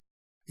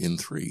in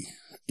 3,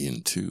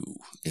 in 2,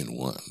 in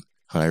 1.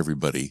 Hi,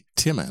 everybody.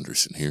 Tim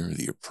Anderson here,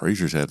 the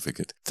Appraiser's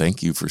Advocate.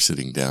 Thank you for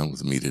sitting down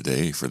with me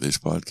today for this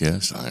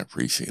podcast. I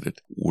appreciate it.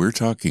 We're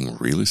talking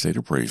real estate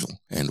appraisal,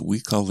 and we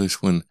call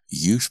this one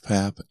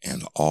USPAP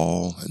and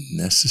all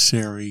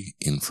necessary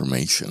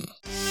information.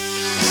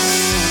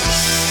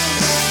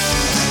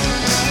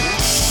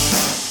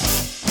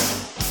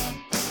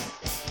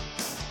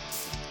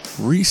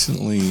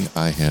 Recently,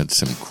 I had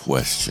some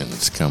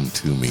questions come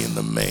to me in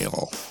the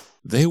mail.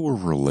 They were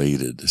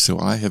related, so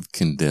I have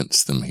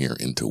condensed them here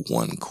into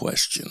one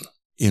question.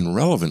 In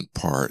relevant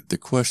part, the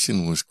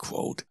question was,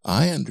 quote,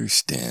 I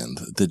understand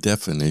the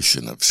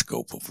definition of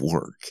scope of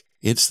work.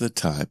 It's the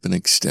type and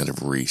extent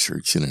of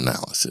research and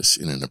analysis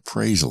in an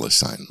appraisal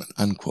assignment,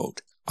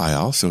 unquote. I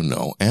also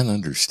know and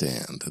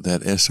understand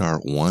that SR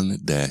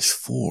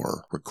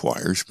 1-4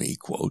 requires me,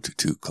 quote,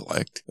 to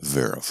collect,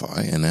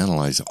 verify, and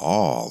analyze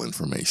all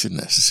information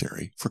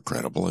necessary for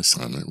credible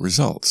assignment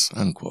results,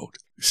 unquote.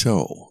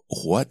 So,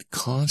 what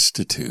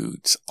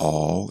constitutes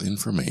all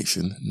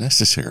information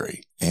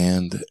necessary?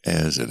 And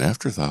as an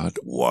afterthought,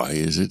 why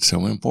is it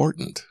so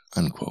important?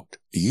 Unquote.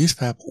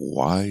 USPAP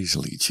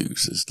wisely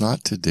chooses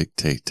not to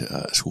dictate to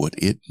us what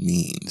it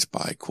means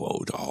by,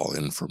 quote, all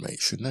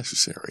information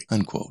necessary,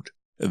 unquote.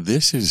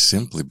 This is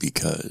simply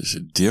because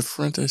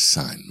different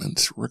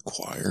assignments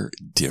require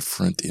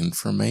different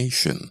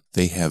information.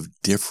 They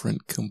have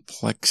different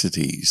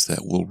complexities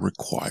that will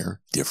require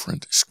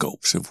different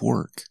scopes of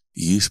work.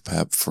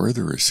 USPAP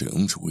further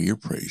assumes we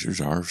appraisers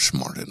are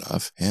smart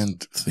enough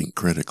and think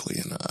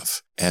critically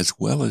enough, as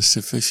well as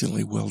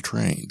sufficiently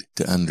well-trained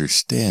to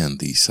understand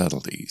these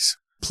subtleties.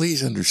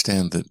 Please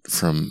understand that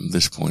from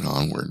this point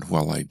onward,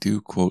 while I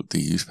do quote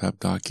the USPAP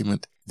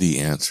document, the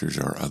answers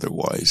are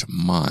otherwise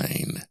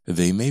mine.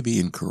 They may be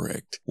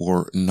incorrect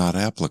or not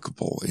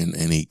applicable in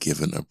any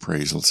given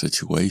appraisal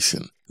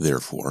situation.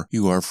 Therefore,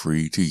 you are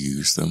free to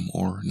use them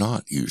or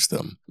not use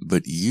them,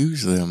 but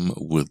use them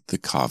with the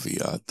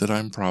caveat that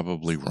I'm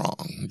probably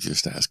wrong.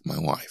 Just ask my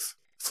wife.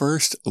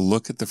 First,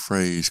 look at the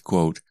phrase,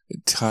 quote,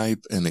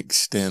 type and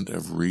extent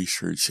of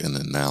research and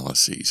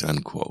analyses,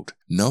 unquote.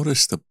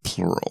 Notice the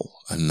plural,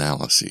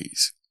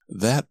 analyses.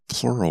 That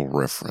plural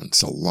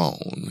reference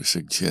alone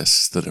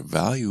suggests that a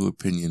value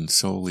opinion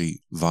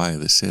solely via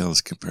the sales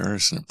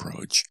comparison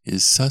approach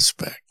is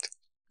suspect.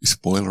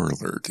 Spoiler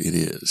alert, it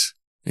is.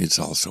 It's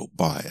also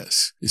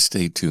bias.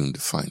 Stay tuned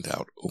to find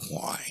out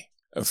why.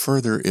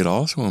 Further, it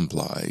also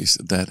implies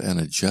that an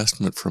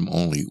adjustment from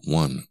only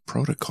one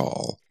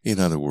protocol, in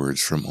other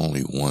words, from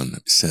only one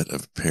set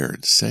of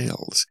paired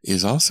sales,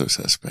 is also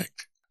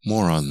suspect.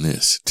 More on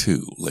this,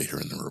 too, later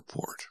in the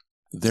report.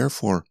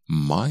 Therefore,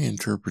 my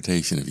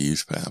interpretation of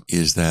USPAP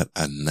is that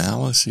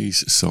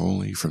analyses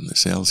solely from the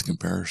sales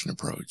comparison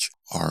approach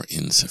are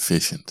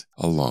insufficient.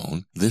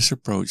 Alone, this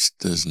approach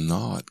does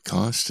not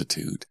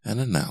constitute an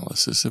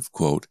analysis of,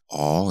 quote,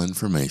 all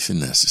information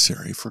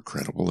necessary for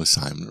credible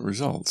assignment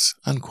results,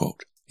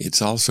 unquote. It's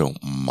also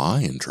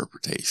my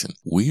interpretation.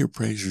 We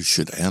appraisers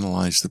should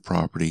analyze the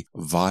property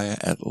via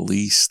at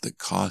least the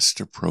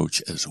cost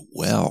approach as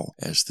well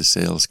as the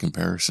sales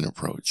comparison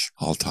approach.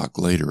 I'll talk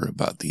later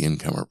about the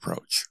income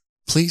approach.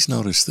 Please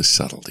notice the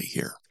subtlety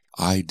here.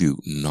 I do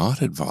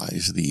not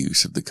advise the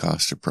use of the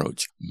cost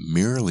approach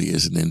merely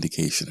as an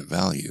indication of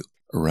value.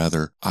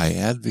 Rather, I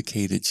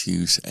advocate its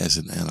use as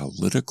an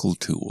analytical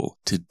tool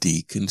to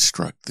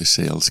deconstruct the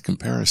sales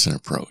comparison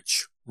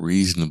approach.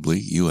 Reasonably,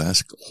 you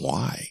ask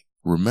why?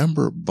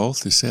 Remember,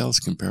 both the sales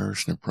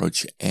comparison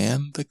approach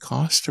and the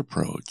cost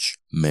approach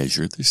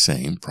measure the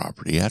same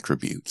property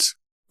attributes.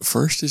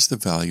 First is the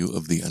value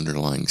of the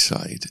underlying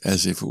site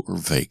as if it were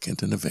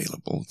vacant and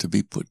available to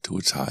be put to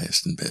its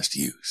highest and best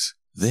use.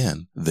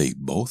 Then, they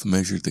both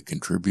measure the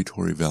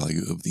contributory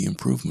value of the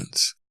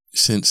improvements.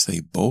 Since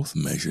they both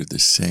measure the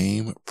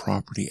same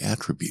property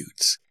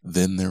attributes,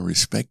 then their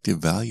respective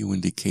value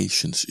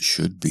indications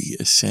should be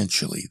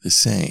essentially the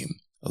same.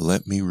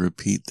 Let me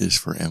repeat this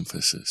for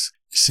emphasis.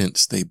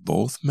 Since they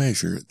both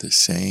measure the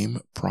same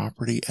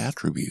property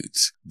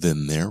attributes,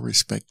 then their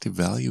respective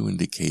value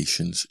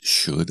indications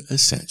should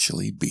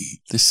essentially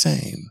be the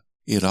same.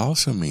 It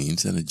also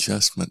means an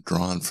adjustment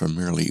drawn from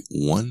merely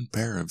one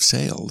pair of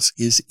sales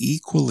is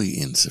equally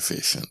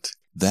insufficient.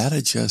 That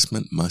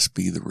adjustment must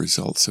be the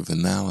results of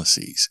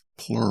analyses,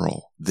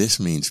 plural. This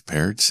means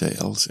paired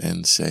sales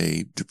and,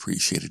 say,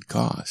 depreciated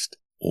cost,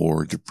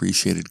 or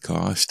depreciated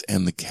cost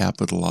and the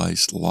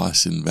capitalized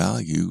loss in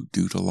value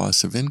due to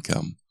loss of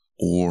income,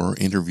 or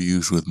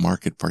interviews with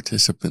market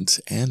participants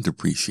and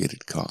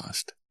depreciated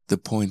cost. The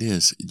point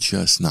is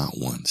just not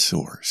one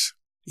source.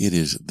 It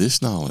is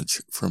this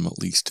knowledge from at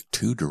least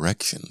two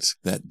directions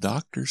that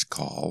doctors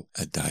call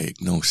a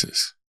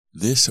diagnosis.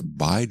 This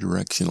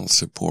bidirectional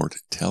support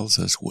tells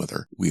us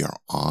whether we are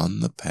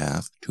on the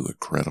path to a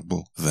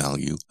credible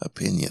value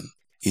opinion.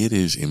 It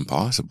is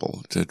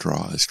impossible to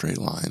draw a straight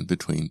line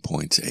between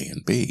points A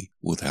and B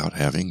without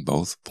having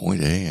both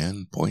point A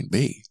and point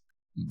B.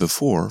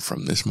 Before,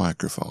 from this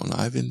microphone,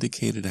 I've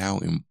indicated how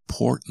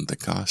important the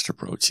cost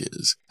approach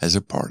is as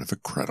a part of a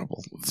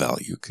credible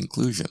value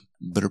conclusion.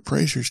 But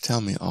appraisers tell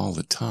me all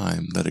the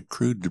time that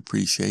accrued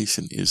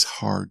depreciation is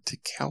hard to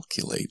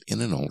calculate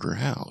in an older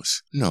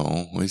house.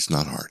 No, it's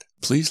not hard.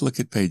 Please look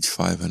at page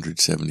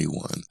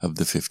 571 of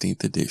the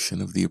 15th edition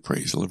of the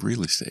Appraisal of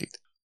Real Estate.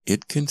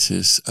 It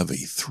consists of a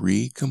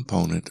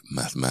 3-component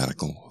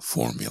mathematical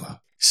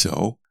formula.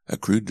 So,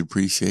 accrued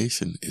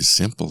depreciation is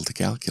simple to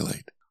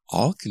calculate.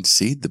 All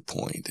concede the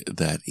point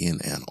that in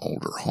an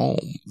older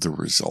home, the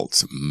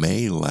results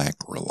may lack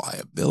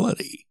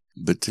reliability,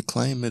 but to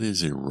claim it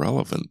is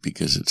irrelevant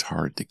because it's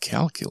hard to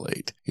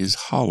calculate is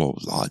hollow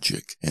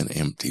logic and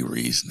empty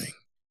reasoning.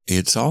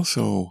 It's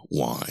also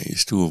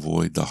wise to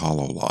avoid the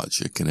hollow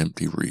logic and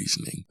empty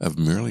reasoning of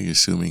merely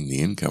assuming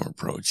the income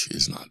approach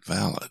is not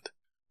valid.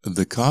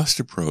 The cost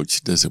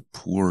approach does a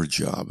poor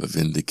job of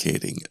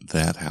indicating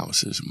that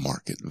house's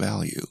market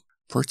value.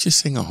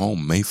 Purchasing a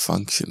home may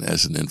function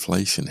as an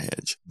inflation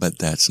hedge, but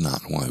that's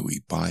not why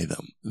we buy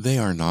them. They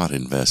are not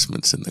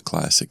investments in the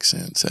classic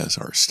sense as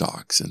are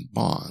stocks and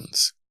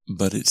bonds.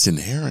 But its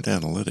inherent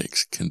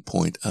analytics can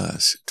point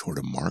us toward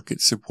a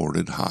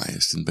market-supported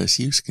highest and best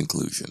use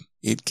conclusion.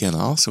 It can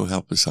also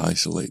help us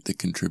isolate the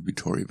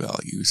contributory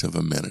values of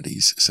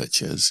amenities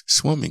such as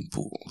swimming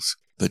pools.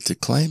 But to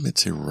claim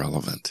it's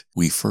irrelevant,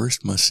 we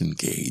first must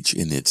engage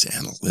in its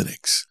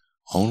analytics.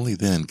 Only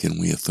then can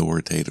we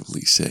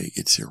authoritatively say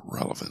it's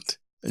irrelevant.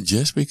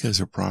 Just because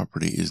a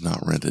property is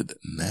not rented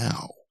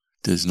now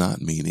does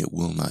not mean it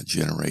will not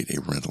generate a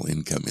rental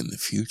income in the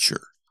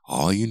future.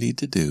 All you need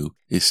to do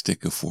is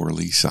stick a for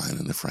lease sign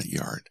in the front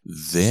yard.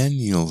 Then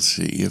you'll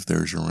see if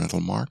there's a rental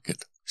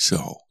market.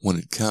 So, when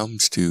it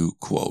comes to,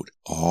 quote,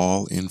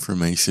 all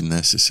information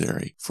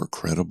necessary for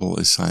credible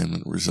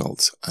assignment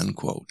results,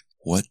 unquote,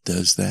 what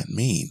does that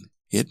mean?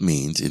 It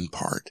means, in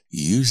part,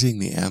 using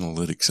the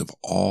analytics of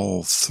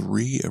all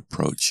 3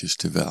 approaches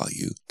to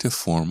value to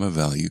form a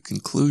value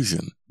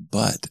conclusion.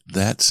 But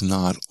that's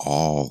not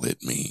all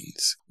it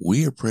means.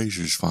 We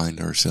appraisers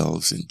find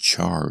ourselves in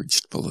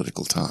charged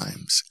political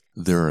times.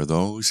 There are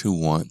those who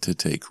want to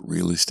take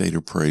real estate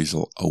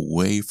appraisal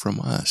away from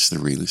us, the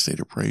real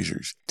estate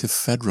appraisers, to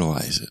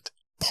federalize it.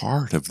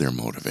 Part of their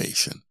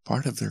motivation,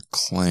 part of their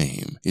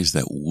claim, is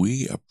that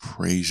we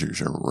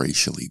appraisers are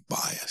racially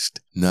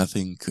biased.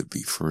 Nothing could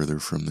be further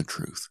from the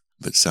truth.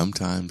 But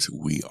sometimes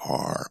we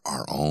are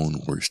our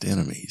own worst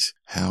enemies.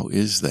 How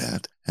is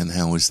that, and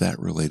how is that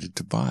related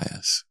to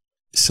bias?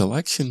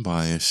 Selection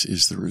bias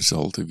is the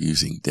result of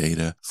using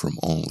data from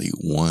only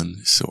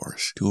one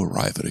source to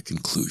arrive at a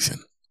conclusion.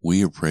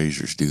 We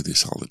appraisers do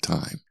this all the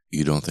time.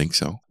 You don't think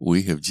so?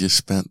 We have just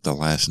spent the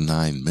last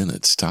 9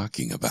 minutes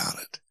talking about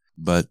it.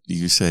 But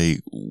you say,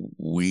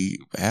 we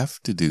have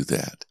to do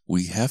that.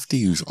 We have to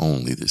use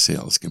only the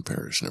sales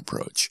comparison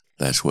approach.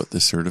 That's what the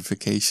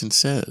certification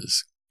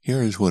says.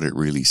 Here is what it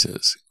really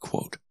says,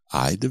 quote,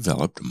 I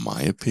developed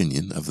my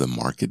opinion of the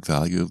market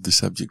value of the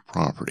subject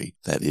property,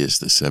 that is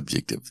the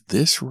subject of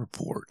this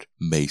report,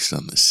 based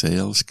on the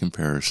sales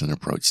comparison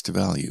approach to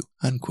value,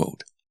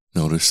 unquote.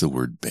 Notice the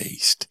word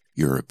based.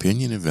 Your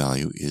opinion of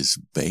value is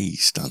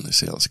based on the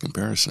sales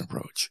comparison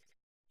approach.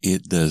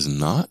 It does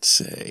not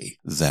say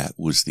that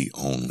was the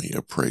only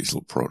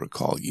appraisal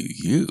protocol you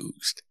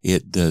used.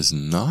 It does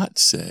not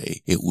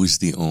say it was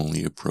the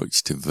only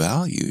approach to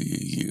value you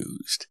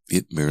used.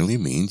 It merely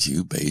means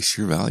you base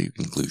your value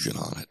conclusion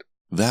on it.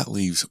 That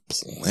leaves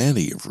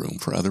plenty of room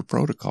for other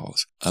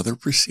protocols, other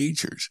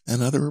procedures,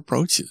 and other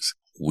approaches.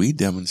 We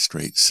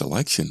demonstrate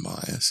selection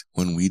bias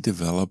when we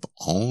develop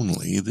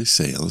only the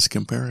sales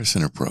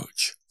comparison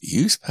approach.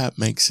 USPAP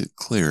makes it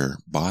clear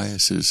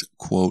bias is,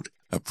 quote,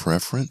 a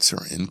preference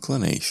or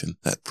inclination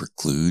that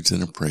precludes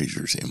an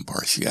appraiser's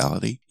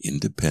impartiality,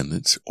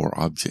 independence, or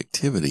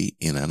objectivity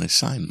in an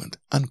assignment,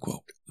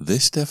 unquote.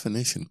 This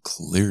definition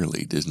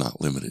clearly does not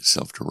limit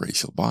itself to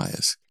racial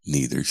bias.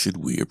 Neither should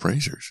we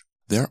appraisers.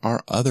 There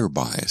are other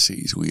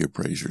biases we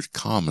appraisers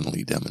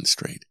commonly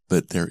demonstrate,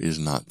 but there is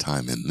not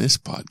time in this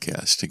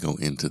podcast to go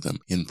into them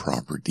in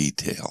proper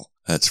detail.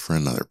 That's for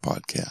another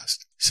podcast.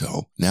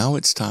 So, now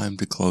it's time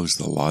to close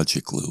the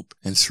logic loop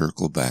and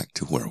circle back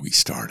to where we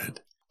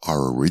started.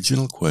 Our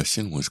original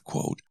question was,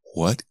 quote,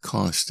 what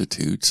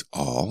constitutes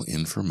all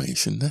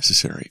information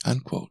necessary,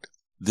 unquote.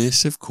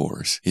 This, of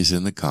course, is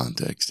in the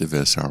context of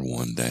SR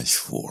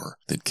 1-4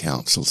 that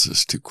counsels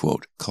us to,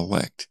 quote,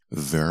 collect,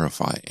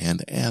 verify,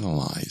 and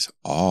analyze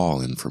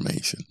all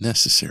information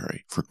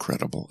necessary for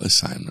credible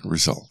assignment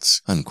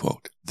results,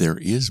 unquote. There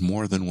is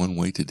more than one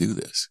way to do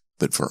this,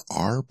 but for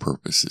our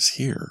purposes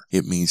here,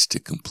 it means to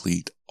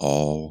complete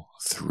all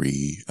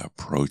 3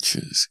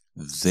 approaches.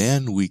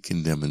 Then we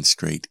can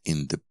demonstrate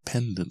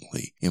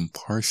independently,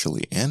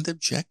 impartially, and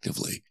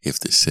objectively if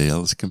the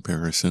sales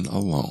comparison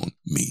alone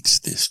meets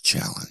this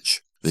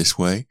challenge. This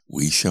way,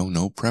 we show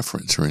no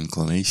preference or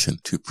inclination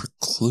to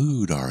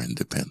preclude our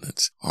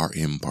independence, our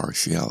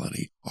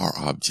impartiality, our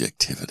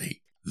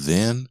objectivity.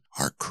 Then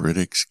our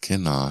critics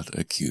cannot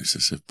accuse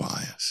us of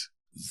bias.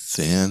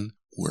 Then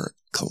we're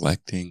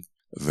collecting,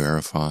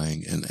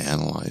 verifying and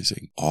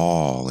analyzing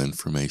all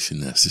information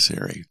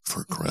necessary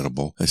for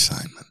credible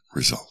assignment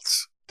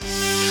results.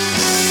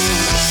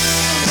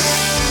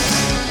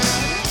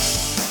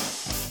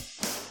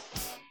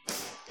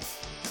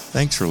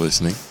 Thanks for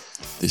listening.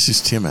 This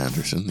is Tim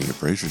Anderson, the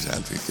Appraiser's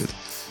Advocate.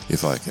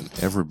 If I can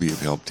ever be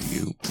of help to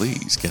you,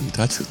 please get in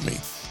touch with me,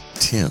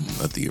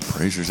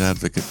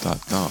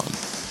 tim@theappraisersadvocate.com.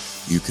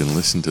 You can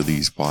listen to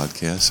these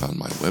podcasts on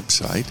my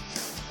website,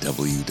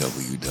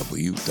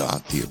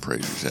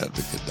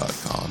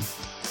 www.theappraisersadvocate.com,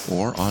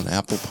 or on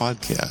Apple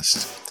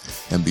Podcasts.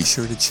 And be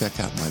sure to check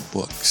out my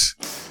books,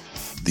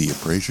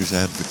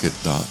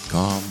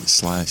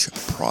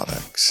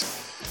 theappraisersadvocate.com/products.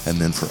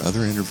 And then for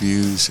other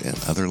interviews and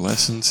other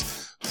lessons,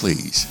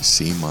 please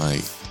see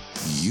my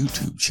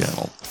YouTube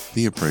channel,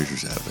 The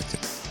Appraiser's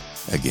Advocate.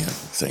 Again,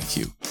 thank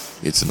you.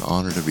 It's an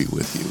honor to be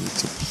with you.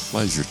 It's a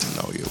pleasure to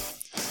know you.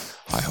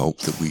 I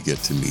hope that we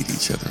get to meet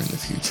each other in the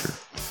future.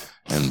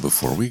 And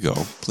before we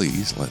go,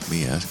 please let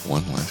me ask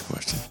one last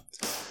question.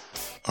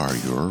 Are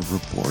your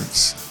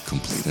reports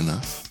complete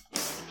enough?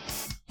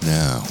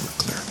 Now we're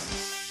clear.